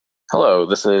Hello,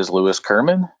 this is Louis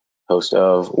Kerman, host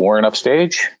of Warren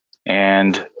Upstage.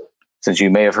 And since you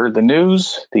may have heard the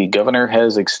news, the governor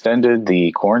has extended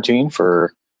the quarantine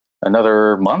for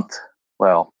another month.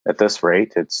 Well, at this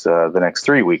rate, it's the next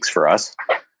 3 weeks for us.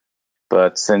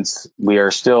 But since we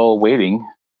are still waiting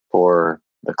for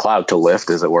the cloud to lift,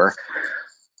 as it were,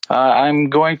 I'm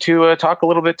going to talk a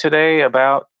little bit today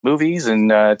about movies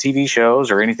and TV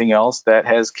shows or anything else that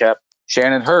has kept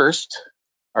Shannon Hurst,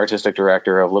 artistic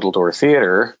director of Little Door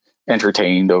Theater,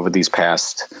 entertained over these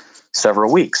past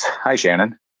several weeks. Hi,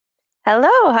 Shannon.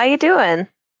 Hello, how you doing?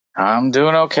 I'm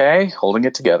doing okay, holding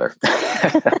it together.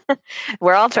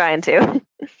 We're all trying to.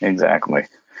 Exactly.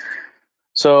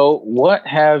 So what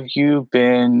have you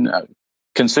been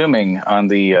consuming on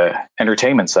the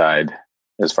entertainment side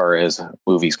as far as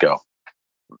movies go?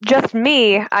 Just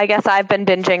me, I guess I've been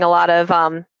binging a lot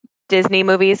of Disney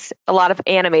movies, a lot of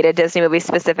animated Disney movies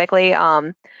specifically.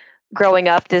 Growing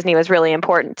up, Disney was really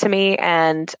important to me,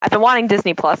 and I've been wanting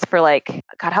Disney Plus for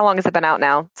God, how long has it been out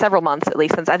now? Several months at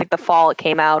least, since I think the fall it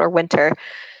came out or winter.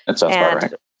 That sounds about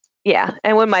right. Yeah,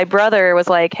 and when my brother was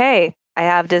like, "Hey, I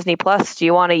have Disney Plus. Do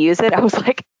you want to use it?" I was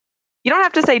like, "You don't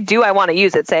have to say, do I want to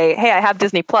use it? Say, hey, I have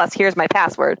Disney Plus. Here's my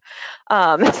password."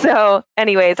 So,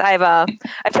 anyways, I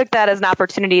took that as an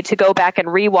opportunity to go back and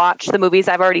rewatch the movies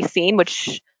I've already seen,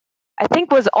 which I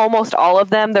think was almost all of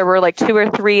them. There were like 2 or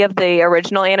 3 of the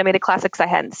original animated classics I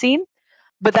hadn't seen.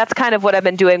 But that's kind of what I've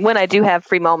been doing when I do have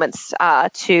free moments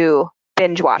to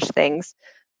binge watch things.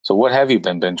 So what have you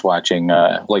been binge watching?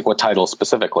 Like what titles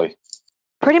specifically?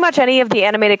 Pretty much any of the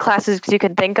animated classics you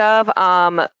can think of.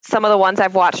 Some of the ones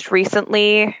I've watched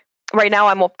recently. Right now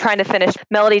I'm trying to finish.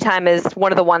 Melody Time is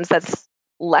one of the ones that's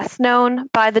less known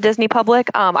by the Disney public.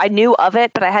 I knew of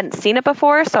it, but I hadn't seen it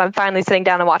before, so I'm finally sitting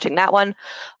down and watching that one.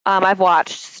 I've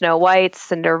watched Snow White,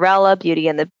 Cinderella, Beauty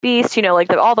and the Beast,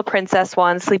 all the princess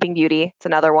ones, Sleeping Beauty, it's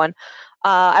another one.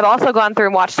 I've also gone through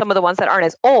and watched some of the ones that aren't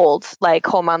as old, like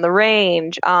Home on the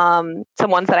Range, some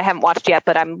ones that I haven't watched yet,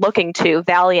 but I'm looking to,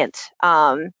 Valiant,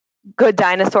 Good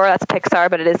Dinosaur, that's Pixar,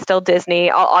 but it is still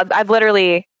Disney. I've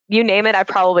literally, you name it, I've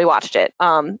probably watched it.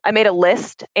 I made a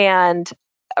list, and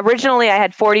originally I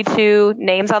had 42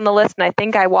 names on the list, and I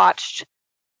think I watched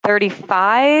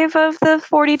 35 of the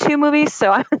 42 movies,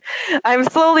 so I'm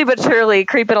slowly but surely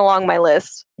creeping along my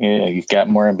list. Yeah, you've got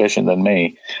more ambition than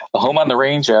me. Home on the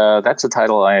Range, that's a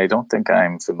title I don't think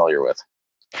I'm familiar with.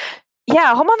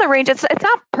 Yeah, Home on the Range, it's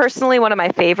not personally one of my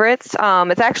favorites.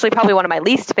 It's actually probably one of my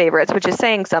least favorites, which is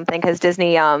saying something because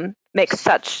Disney makes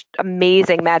such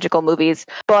amazing magical movies.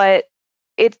 But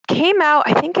it came out,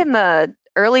 I think, in the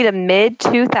early to mid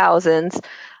 2000s.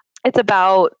 It's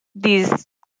about these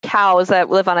cows that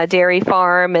live on a dairy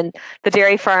farm, and the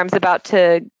dairy farm's about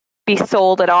to be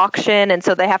sold at auction, and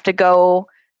so they have to go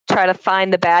try to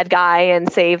find the bad guy and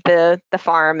save the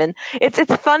farm. And it's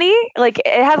funny, like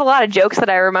it has a lot of jokes that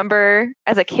I remember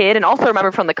as a kid and also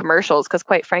remember from the commercials, because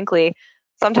quite frankly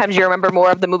sometimes you remember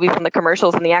more of the movie from the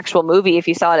commercials than the actual movie if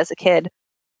you saw it as a kid.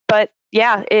 But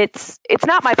yeah, it's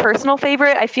not my personal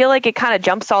favorite. I feel like it kind of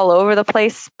jumps all over the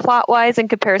place plot wise in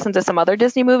comparison to some other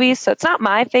Disney movies, so it's not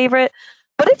my favorite.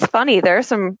 But it's funny.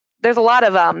 There's a lot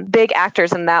of big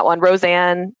actors in that one.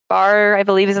 Roseanne Barr, I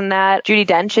believe, is in that. Judi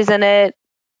Dench is in it.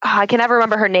 I can never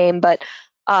remember her name, but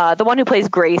the one who plays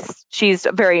Grace, she's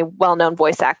a very well-known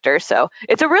voice actor. So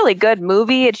it's a really good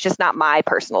movie. It's just not my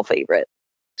personal favorite.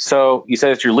 So you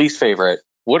said it's your least favorite.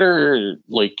 What are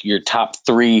like your top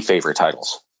 3 favorite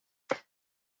titles?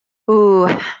 Ooh,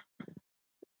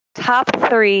 top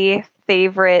 3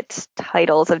 favorite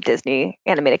titles of Disney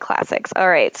animated classics. All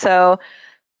right, so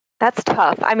that's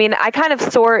tough. I mean, I kind of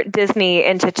sort Disney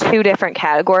into 2 different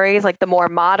categories, like the more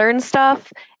modern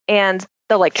stuff and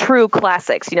the like true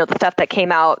classics, the stuff that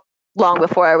came out long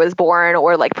before I was born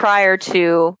or like prior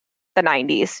to the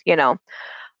 90s,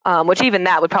 which even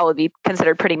that would probably be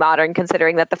considered pretty modern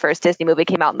considering that the first Disney movie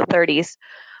came out in the 30s.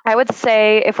 I would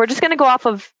say if we're just going to go off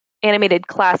of animated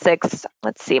classics,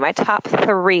 let's see, my top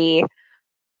 3,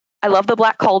 I love The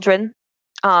Black Cauldron.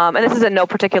 And this is in no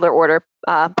particular order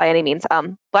by any means.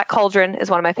 Black Cauldron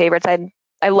is one of my favorites.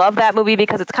 I love that movie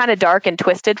because it's kind of dark and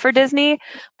twisted for Disney,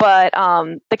 but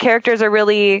the characters are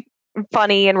really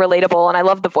funny and relatable, and I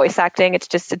love the voice acting.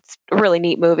 It's a really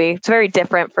neat movie. It's very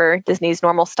different for Disney's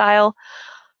normal style.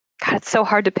 God, it's so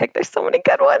hard to pick. There's so many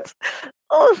good ones.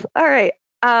 Oh, all right.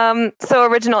 So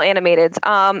original animateds.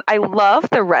 I love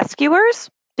The Rescuers,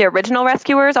 the original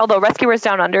Rescuers, although Rescuers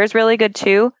Down Under is really good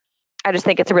too. I just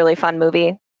think it's a really fun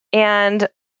movie. And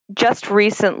just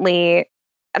recently,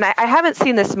 and I haven't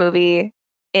seen this movie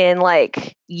in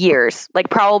like years, like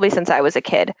probably since I was a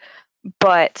kid,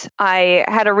 but I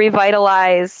had a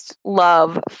revitalized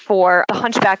love for The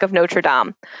Hunchback of Notre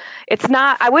Dame. It's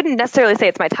not, I wouldn't necessarily say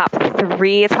it's my top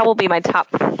 3. It's probably my top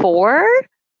 4.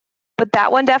 But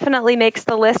that one definitely makes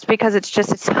the list because it's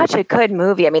such a good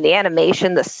movie. I mean, the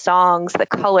animation, the songs, the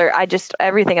color,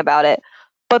 everything about it.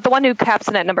 But the one who caps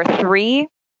in at number 3,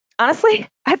 honestly,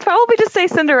 I'd probably just say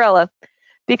Cinderella.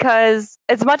 Because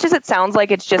as much as it sounds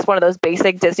like it's just one of those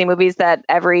basic Disney movies that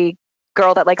every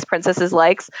girl that likes princesses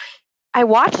likes, I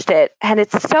watched it and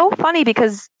it's so funny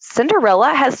because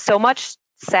Cinderella has so much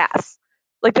sass.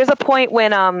 Like there's a point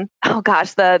when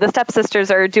the stepsisters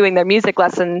are doing their music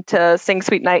lesson to sing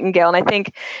Sweet Nightingale, and I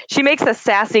think she makes a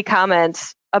sassy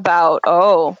comment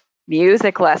about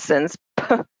music lessons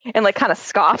and like kind of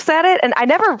scoffs at it, and I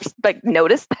never like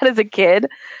noticed that as a kid,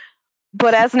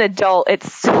 but as an adult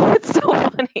it's so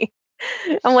funny.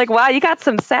 I'm like, wow, you got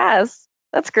some sass.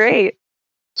 That's great.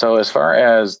 So as far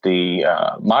as the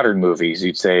modern movies,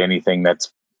 you'd say anything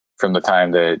that's from the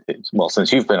time that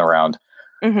since you've been around.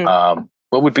 Mm-hmm.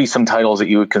 What would be some titles that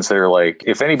you would consider, like,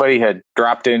 if anybody had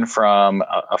dropped in from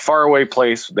a faraway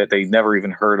place that they never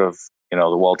even heard of,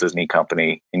 the Walt Disney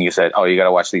Company, and you said, you got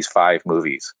to watch these 5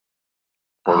 movies?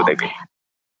 What would they be?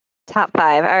 Top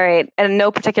 5. All right. And in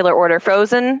no particular order.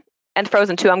 Frozen and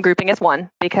Frozen 2 I'm grouping as one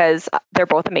because they're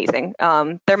both amazing.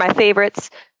 They're my favorites.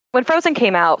 When Frozen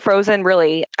came out, Frozen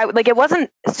really, it wasn't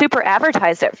super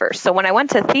advertised at first. So when I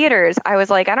went to theaters, I was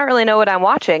like, I don't really know what I'm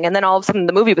watching. And then all of a sudden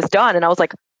the movie was done and I was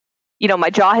like, my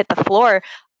jaw hit the floor.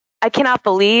 I cannot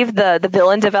believe the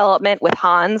villain development with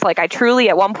Hans. Like I truly,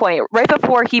 at one point, right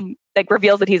before he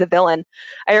reveals that he's a villain,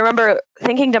 I remember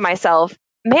thinking to myself,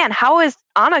 man, how is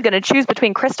Anna going to choose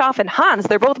between Kristoff and Hans?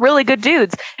 They're both really good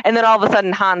dudes. And then all of a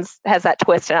sudden Hans has that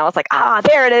twist and I was like,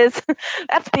 there it is.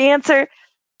 That's the answer.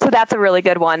 So that's a really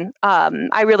good one.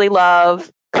 I really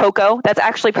love Coco. That's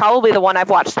actually probably the one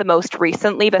I've watched the most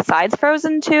recently besides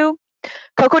Frozen 2.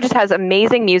 Coco just has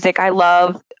amazing music. I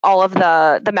love all of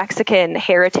the Mexican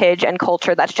heritage and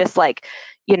culture that's just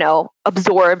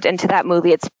absorbed into that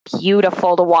movie. It's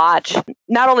beautiful to watch.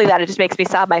 Not only that, it just makes me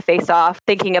sob my face off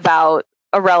thinking about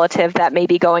a relative that may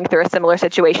be going through a similar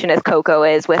situation as Coco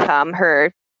is with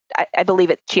her. I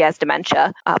believe she has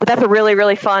dementia. But that's a really,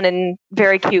 really fun and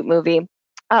very cute movie.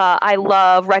 I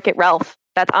love Wreck-It Ralph.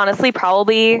 That's honestly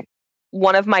probably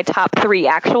one of my top 3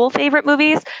 actual favorite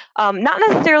movies. Not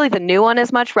necessarily the new one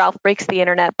as much, Ralph Breaks the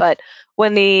Internet, but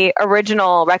when the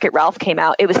original Wreck-It Ralph came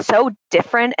out, it was so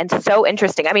different and so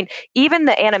interesting. I mean, even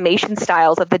the animation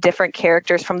styles of the different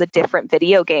characters from the different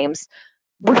video games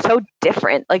were so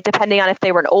different, like depending on if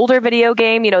they were an older video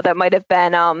game, that might have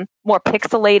been more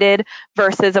pixelated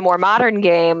versus a more modern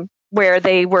game where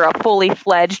they were a fully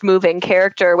fledged moving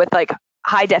character with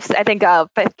high def. I think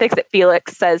Fix-It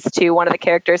Felix says to one of the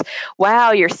characters,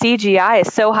 wow, your CGI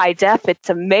is so high def, it's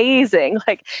amazing.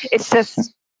 It's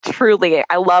just truly,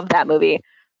 I love that movie.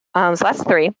 So that's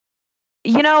 3.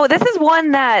 This is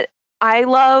one that I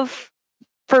love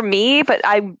for me, but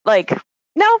I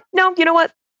no, you know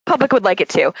what? Public would like it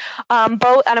too.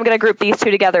 Both, and I'm going to group these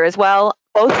 2 together as well.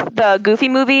 Both the Goofy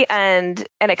movie and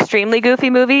an Extremely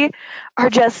Goofy movie are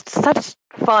just such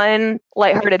fun,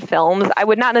 lighthearted films. I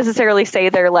would not necessarily say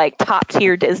they're top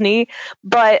tier Disney,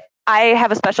 but I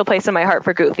have a special place in my heart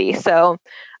for Goofy. So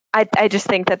I just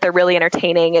think that they're really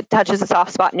entertaining. It touches a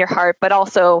soft spot in your heart, but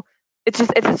also it's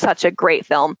such a great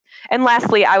film. And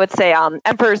lastly, I would say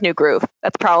Emperor's New Groove.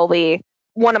 That's probably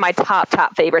one of my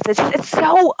top favorites. It's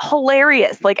so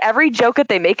hilarious. Every joke that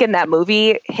they make in that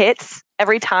movie hits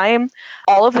every time.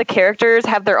 All of the characters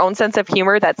have their own sense of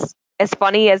humor that's as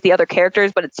funny as the other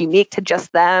characters, but it's unique to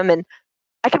just them. And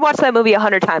I could watch that movie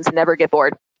 100 times and never get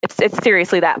bored. It's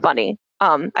seriously that funny.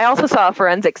 I also saw a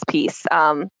forensics piece,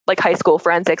 high school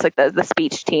forensics, the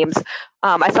speech teams.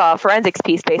 I saw a forensics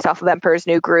piece based off of Emperor's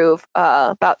New Groove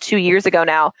about 2 years ago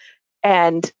now.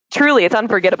 And truly, it's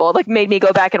unforgettable. It made me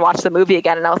go back and watch the movie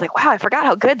again. And I was like, wow, I forgot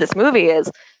how good this movie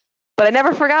is. But I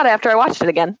never forgot after I watched it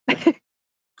again.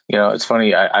 It's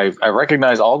funny. I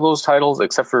recognize all those titles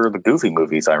except for the Goofy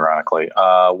movies, ironically.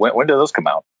 When did those come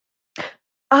out?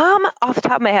 Off the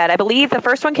top of my head, I believe the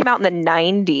first one came out in the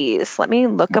 90s. Let me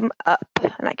look them up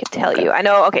and I can tell you. I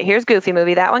know. Okay, here's Goofy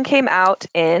movie. That one came out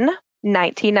in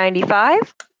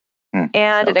 1995.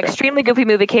 And an Extremely Goofy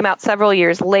movie came out several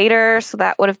years later. So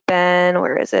that would have been,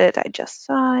 where is it? I just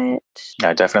saw it.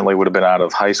 I definitely would have been out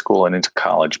of high school and into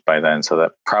college by then. So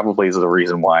that probably is the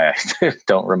reason why I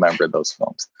don't remember those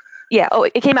films. Yeah. Oh,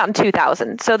 it came out in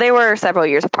 2000. So they were several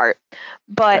years apart.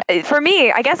 But for me,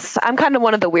 I guess I'm kind of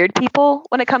one of the weird people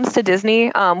when it comes to Disney,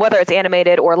 whether it's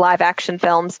animated or live action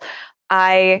films.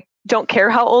 I don't care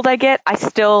how old I get, I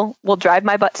still will drive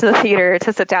my butt to the theater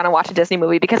to sit down and watch a Disney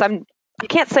movie because I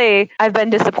can't say I've been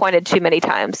disappointed too many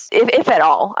times, if at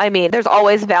all. I mean, there's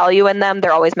always value in them.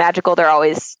 They're always magical. They're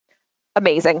always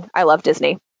amazing. I love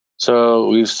Disney. So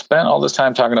we've spent all this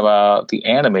time talking about the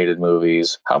animated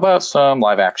movies. How about some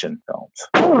live action films?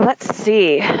 Oh, let's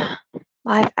see.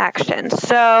 Live action.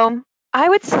 So I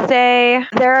would say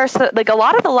there are like a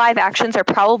lot of the live actions are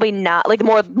probably not like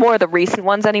more of the recent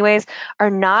ones anyways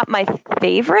are not my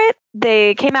favorite.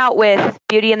 They came out with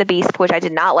Beauty and the Beast, which I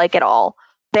did not like at all.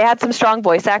 They had some strong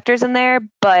voice actors in there,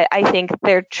 but I think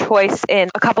their choice in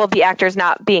a couple of the actors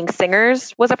not being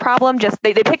singers was a problem. Just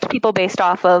they picked people based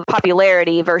off of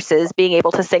popularity versus being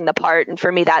able to sing the part. And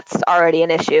for me, that's already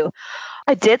an issue.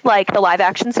 I did like the live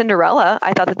action Cinderella.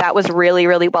 I thought that was really,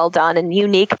 really well done and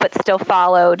unique, but still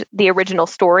followed the original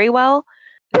story well.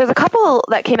 There's a couple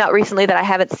that came out recently that I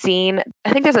haven't seen.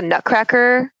 I think there's a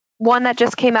Nutcracker one that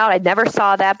just came out. I never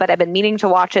saw that, but I've been meaning to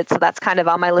watch it. So that's kind of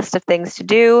on my list of things to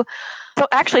do. So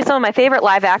actually, some of my favorite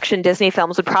live action Disney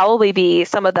films would probably be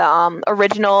some of the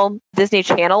original Disney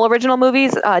Channel original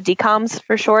movies, DCOMs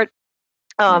for short.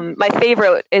 My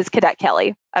favorite is Cadet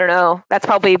Kelly. I don't know. That's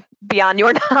probably beyond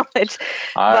your knowledge.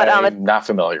 I'm not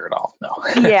familiar at all. No.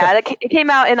 Yeah, it came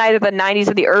out in either the 90s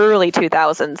or the early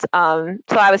 2000s.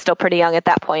 So I was still pretty young at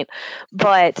that point.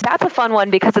 But that's a fun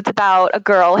one because it's about a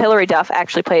girl. Hilary Duff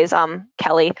actually plays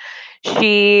Kelly.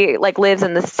 She lives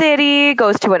in the city,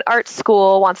 goes to an art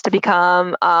school, wants to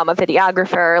become a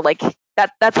videographer.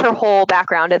 That's her whole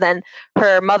background. And then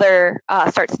her mother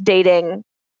starts dating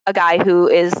a guy who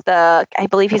is I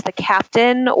believe he's the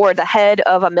captain or the head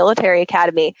of a military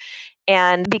academy.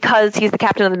 And because he's the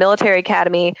captain of the military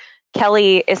academy,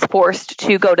 Kelly is forced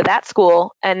to go to that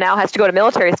school and now has to go to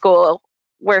military school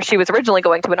where she was originally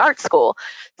going to an art school.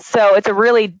 So it's a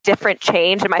really different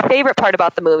change. And my favorite part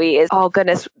about the movie is, oh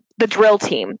goodness, the drill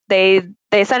team. They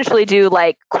essentially do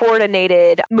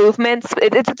coordinated movements.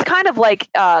 It's kind of like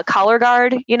collar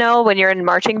guard, when you're in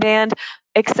marching band,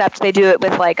 except they do it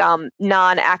with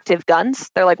non-active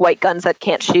guns. They're like white guns that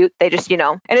can't shoot. They just,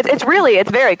 and it's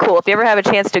very cool. If you ever have a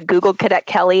chance to Google Cadet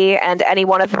Kelly and any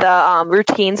one of the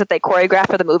routines that they choreograph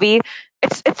for the movie,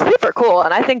 it's super cool.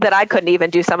 And I think that I couldn't even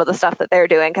do some of the stuff that they're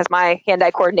doing because my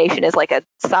hand-eye coordination is like a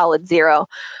solid 0.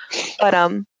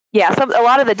 But yeah, a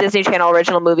lot of the Disney Channel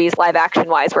original movies, live action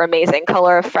wise, were amazing.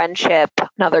 Color of Friendship,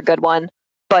 another good one.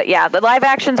 But yeah, the live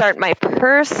actions aren't my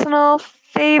personal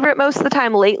favorite most of the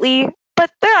time lately, but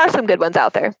there are some good ones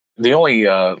out there. The only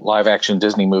live action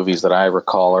Disney movies that I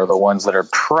recall are the ones that are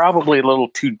probably a little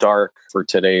too dark for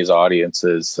today's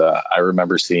audiences. I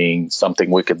remember seeing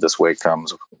Something Wicked This Way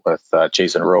Comes with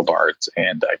Jason Robards,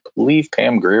 and I believe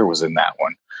Pam Grier was in that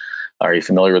one. Are you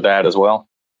familiar with that as well?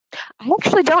 I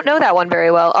actually don't know that one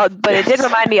very well, but it did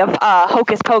remind me of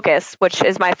Hocus Pocus, which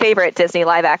is my favorite Disney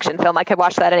live action film. I could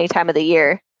watch that any time of the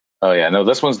year. Oh, yeah. No,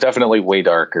 this one's definitely way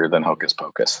darker than Hocus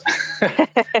Pocus.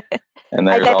 And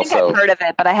I think I've heard of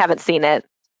it, but I haven't seen it.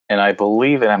 And I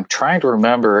believe, and I'm trying to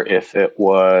remember if it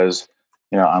was,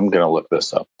 I'm going to look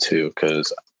this up too,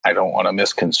 because I don't want to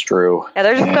misconstrue. Yeah,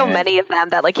 there's just so many of them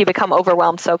that you become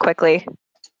overwhelmed so quickly.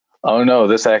 Oh, no,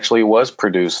 this actually was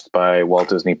produced by Walt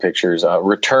Disney Pictures.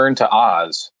 Return to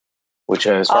Oz, which,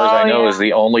 as far as I know, is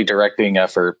the only directing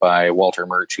effort by Walter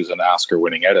Murch, who's an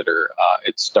Oscar-winning editor.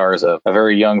 It stars a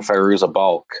very young Fairuza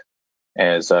Balk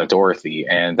as Dorothy.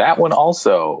 And that one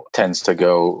also tends to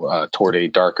go toward a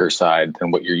darker side than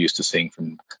what you're used to seeing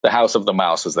from the House of the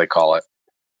Mouse, as they call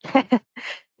it.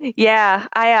 Yeah,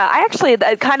 I actually,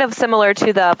 kind of similar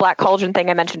to the Black Cauldron thing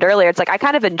I mentioned earlier, it's I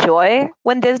kind of enjoy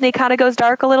when Disney kind of goes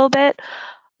dark a little bit.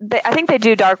 I think they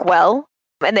do dark well,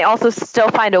 and they also still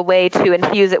find a way to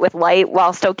infuse it with light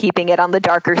while still keeping it on the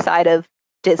darker side of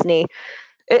Disney.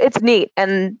 It's neat,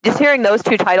 and just hearing those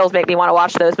two titles make me want to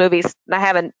watch those movies. I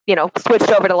haven't,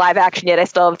 switched over to live action yet. I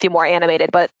still have a few more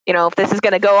animated, but if this is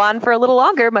going to go on for a little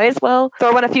longer, might as well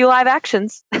throw in a few live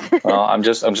actions. Well, I'm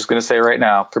just going to say right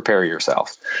now, prepare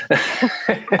yourself.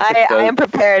 I am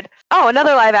prepared. Oh,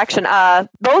 another live action.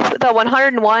 Both the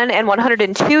 101 and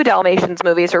 102 Dalmatians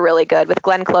movies were really good with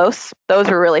Glenn Close. Those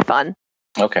were really fun.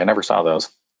 Okay, I never saw those.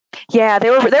 Yeah, they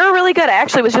were really good. I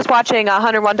actually was just watching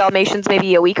 101 Dalmatians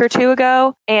maybe a week or two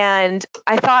ago, and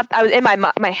I thought, I was in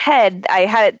my head, I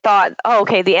had it thought, oh,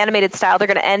 okay, the animated style, they're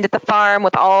going to end at the farm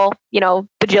with all,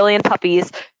 bajillion puppies,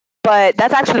 but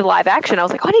that's actually the live action. I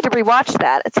was like, oh, I need to rewatch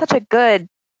that. It's such a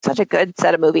good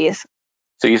set of movies.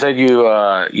 So you said you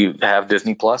have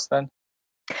Disney Plus then?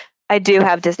 I do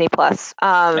have Disney Plus.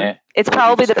 It's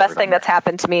probably the best thing that's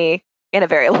happened to me in a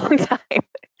very long time.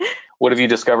 What have you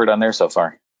discovered on there so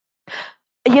far?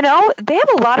 You know, they have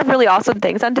a lot of really awesome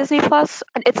things on Disney Plus.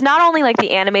 It's not only like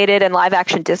the animated and live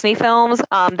action Disney films.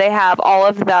 They have all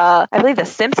of I believe the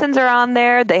Simpsons are on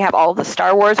there. They have all of the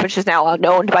Star Wars, which is now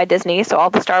owned by Disney. So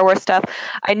all the Star Wars stuff.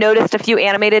 I noticed a few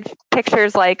animated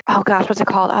pictures like, oh gosh, what's it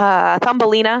called?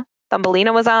 Thumbelina.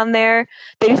 Thumbelina was on there.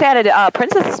 They just added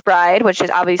Princess Bride, which is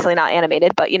obviously not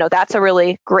animated, but that's a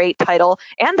really great title.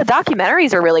 And the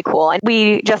documentaries are really cool. And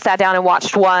we just sat down and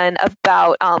watched one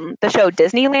about the show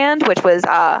Disneyland, which was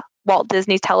Walt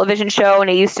Disney's television show, and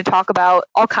it used to talk about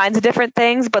all kinds of different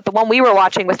things. But the one we were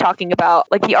watching was talking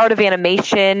about like the art of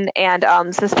animation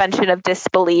and suspension of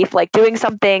disbelief, like doing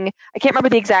something. I can't remember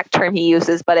the exact term he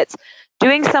uses, but it's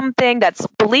doing something that's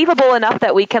believable enough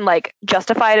that we can like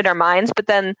justify it in our minds, but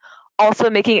then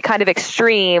also making it kind of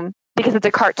extreme because it's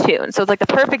a cartoon. So it's like the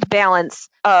perfect balance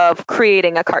of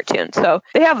creating a cartoon. So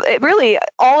they have really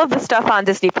all of the stuff on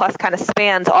Disney Plus kind of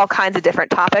spans all kinds of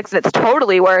different topics, and it's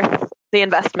totally worth the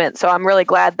investment. So I'm really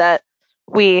glad that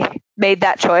we made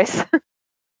that choice.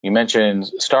 You mentioned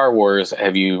Star Wars.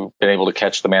 Have you been able to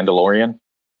catch The Mandalorian?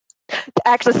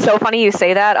 Actually, it's so funny you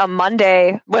say that. On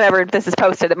Monday, whenever this is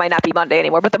posted, it might not be Monday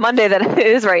anymore, but the Monday that it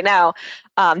is right now,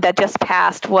 that just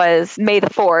passed was May the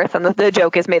 4th, and the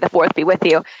joke is May the 4th be with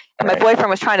you. And my boyfriend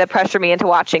was trying to pressure me into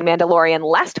watching Mandalorian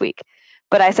last week,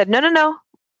 but I said, no.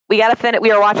 We got to finish.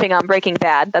 We are watching Breaking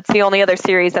Bad. That's the only other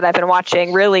series that I've been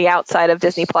watching really outside of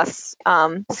Disney Plus.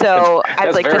 So I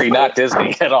was like, very not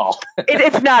Disney at all.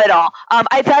 It's not at all.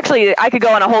 It's actually, I could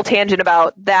go on a whole tangent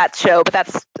about that show, but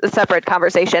that's a separate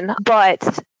conversation.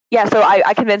 But yeah, so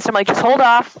I convinced him, like, just hold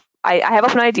off. I have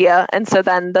an idea. And so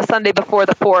then the Sunday before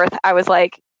the 4th, I was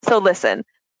like, so listen,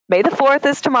 May the 4th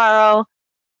is tomorrow.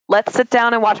 Let's sit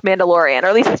down and watch Mandalorian, or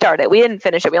at least start it. We didn't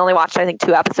finish it. We only watched, I think,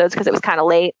 2 episodes because it was kind of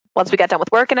late once we got done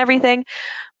with work and everything.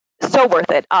 So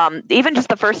worth it. Even just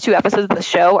the first 2 episodes of the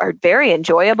show are very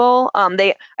enjoyable.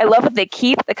 I love that they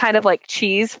keep the kind of like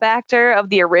cheese factor of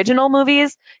the original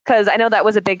movies, because I know that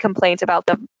was a big complaint about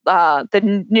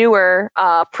the newer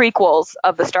prequels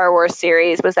of the Star Wars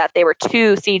series, was that they were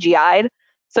too CGI'd.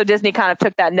 So Disney kind of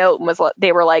took that note and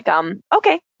they were like,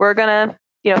 okay, we're gonna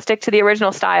stick to the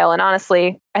original style. And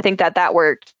honestly, I think that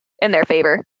worked in their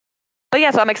favor. But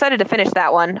yeah, so I'm excited to finish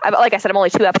that one. Like I said, I'm only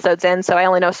 2 episodes in, so I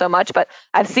only know so much, but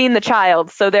I've seen The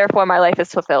Child, so therefore my life is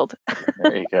fulfilled.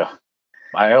 There you go.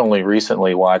 I only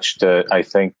recently watched, I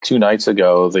think 2 nights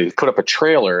ago, they put up a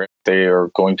trailer. They are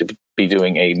going to be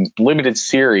doing a limited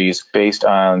series based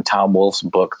on Tom Wolfe's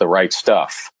book, The Right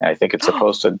Stuff. And I think it's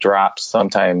supposed to drop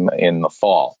sometime in the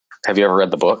fall. Have you ever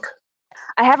read the book?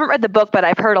 I haven't read the book, but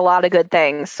I've heard a lot of good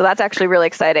things, so that's actually really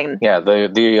exciting. Yeah,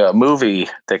 the movie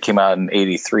that came out in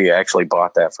 '83, I actually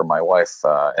bought that for my wife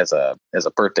as a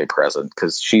birthday present,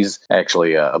 because she's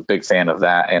actually a big fan of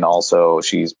that, and also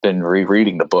she's been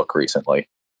rereading the book recently.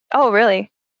 Oh,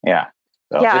 really? Yeah.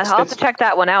 So yeah, I'll have to check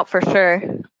that one out for sure.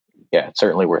 Yeah, it's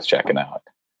certainly worth checking out.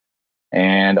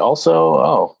 And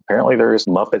also, apparently there's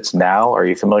Muppets Now. Are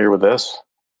you familiar with this?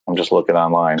 I'm just looking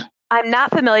online. I'm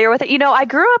not familiar with it. I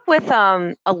grew up with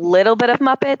a little bit of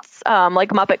Muppets, like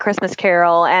Muppet Christmas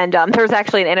Carol, and there was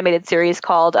actually an animated series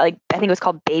called, I think it was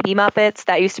called Baby Muppets,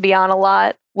 that used to be on a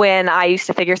lot when I used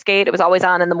to figure skate. It was always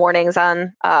on in the mornings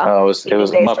on. It was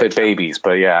Muppet Babies,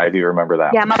 but yeah, I do remember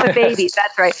that. Yeah, Muppet Babies,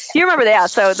 that's right. You remember that?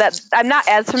 So I'm not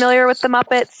as familiar with the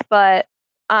Muppets, but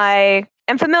I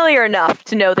am familiar enough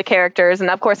to know the characters, and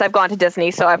of course I've gone to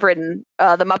Disney, so I've ridden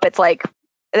the Muppets. Like,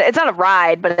 it's not a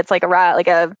ride, but it's like a ride, like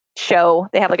a show.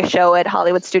 They have like a show at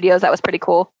Hollywood Studios. That was pretty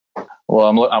cool. Well,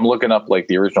 I'm looking up like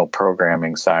the original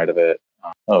programming side of it.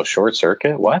 Oh, Short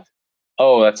Circuit? What?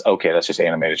 Oh, that's okay. That's just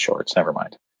animated shorts. Never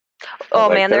mind. Oh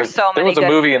man, there's so many. There was a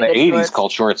movie in the 80s shorts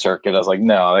called Short Circuit. I was like,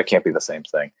 no, that can't be the same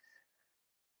thing.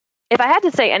 If I had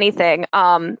to say anything,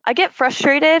 I get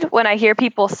frustrated when I hear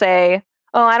people say,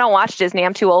 "Oh, I don't watch Disney.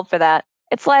 I'm too old for that."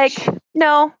 It's like,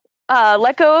 no,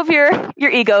 let go of your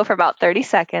ego for about 30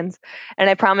 seconds, and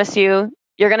I promise you,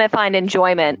 you're going to find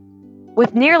enjoyment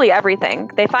with nearly everything.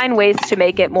 They find ways to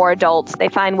make it more adult. They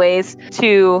find ways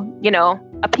to,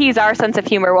 appease our sense of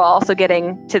humor while also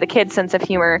getting to the kids' sense of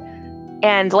humor.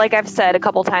 And like I've said a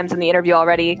couple times in the interview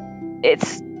already,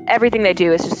 it's everything they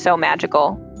do is just so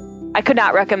magical. I could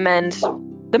not recommend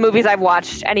the movies I've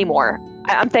watched anymore.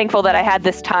 I'm thankful that I had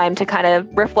this time to kind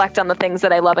of reflect on the things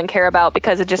that I love and care about,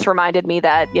 because it just reminded me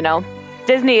that,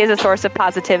 Disney is a source of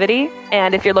positivity.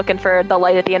 And if you're looking for the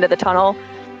light at the end of the tunnel,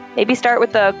 maybe start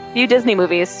with a few Disney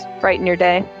movies, brighten your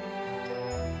day.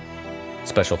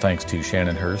 Special thanks to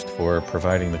Shannon Hurst for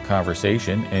providing the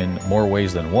conversation in more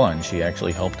ways than one. She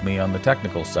actually helped me on the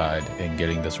technical side in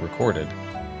getting this recorded.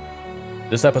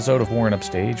 This episode of Warren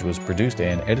Upstage was produced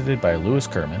and edited by Louis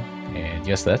Kerman, and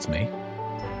yes, that's me.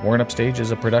 Warren Upstage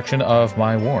is a production of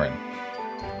My Warren.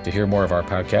 To hear more of our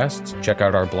podcasts, check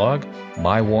out our blog,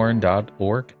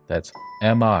 mywarren.org. That's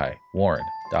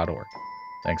mywarren.org.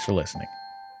 Thanks for listening.